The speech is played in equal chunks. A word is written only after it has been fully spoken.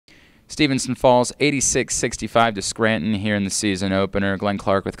Stevenson falls 86-65 to Scranton here in the season opener. Glenn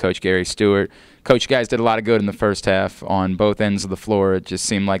Clark with Coach Gary Stewart. Coach, you guys did a lot of good in the first half on both ends of the floor. It just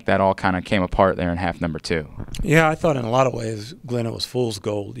seemed like that all kind of came apart there in half number 2. Yeah, I thought in a lot of ways, Glenn, it was fool's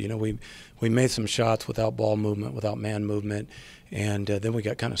gold. You know, we made some shots without ball movement, without man movement, and then we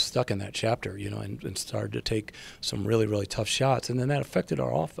got kind of stuck in that chapter, you know, and started to take some really, really tough shots, and then that affected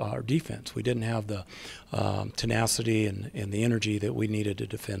our defense. We didn't have the tenacity and the energy that we needed to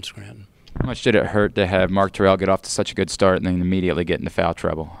defend Scranton. How much did it hurt to have Mark Terrell get off to such a good start and then immediately get into foul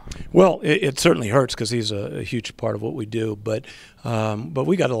trouble? Well, it certainly hurts because he's a huge part of what we do. But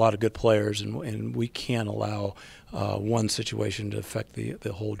we got a lot of good players, and we can't allow one situation to affect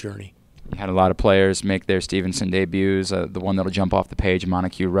the whole journey. You had a lot of players make their Stevenson debuts. The one that'll jump off the page,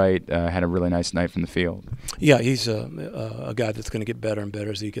 Montague Wright, had a really nice night from the field. Yeah, he's a guy that's going to get better and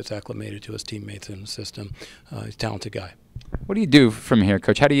better as he gets acclimated to his teammates in the system. He's a talented guy. What do you do from here,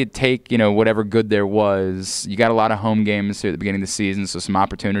 Coach? How do you take, whatever good there was? You got a lot of home games here at the beginning of the season, so some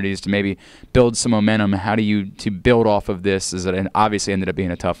opportunities to maybe build some momentum. How do you build off of this? As it obviously ended up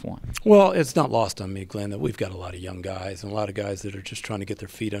being a tough one. Well, it's not lost on me, Glenn, that we've got a lot of young guys and a lot of guys that are just trying to get their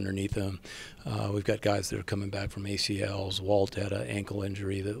feet underneath them. We've got guys that are coming back from ACLs. Walt had an ankle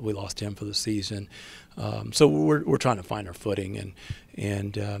injury that we lost him for the season. So we're trying to find our footing, and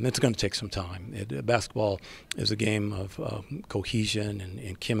it's going to take some time. Basketball is a game of cohesion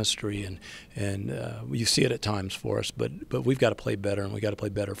and chemistry, and you see it at times for us. But we've got to play better, and we've got to play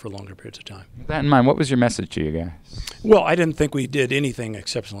better for longer periods of time. With that in mind, what was your message to you guys? Well, I didn't think we did anything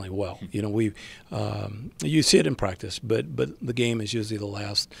exceptionally well. You know, you see it in practice, but the game is usually the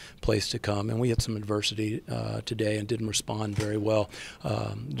last place to come, and we had some adversity today and didn't respond very well.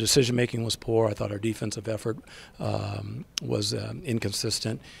 Decision making was poor. I thought our defensive effort was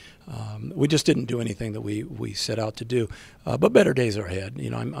inconsistent. We just didn't do anything that we set out to do. But better days are ahead. You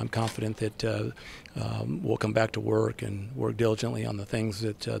know, I'm confident that we'll come back to work and work diligently on the things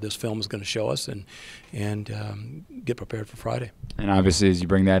that this film is going to show us, and get prepared for Friday. And obviously, as you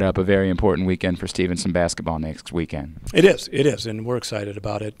bring that up, a very important weekend for Stevenson basketball next weekend. It is, and we're excited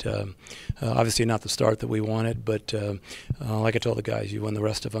about it. Obviously, not the start that we wanted, but like I told the guys, you win the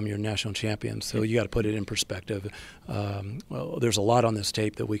rest of them, you're national champions. So you got to put it in perspective. Well, there's a lot on this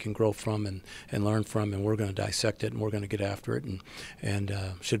tape that we can grow from and learn from, and we're going to dissect it, and we're going to get after it, and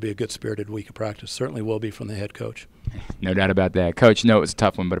should be a good spirited week of practice. Certainly will be from the head coach. No doubt about that. Coach, no, it was a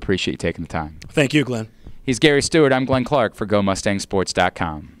tough one, but appreciate you taking the time. Thank you, Glenn. He's Gary Stewart. I'm Glenn Clark for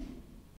GoMustangSports.com.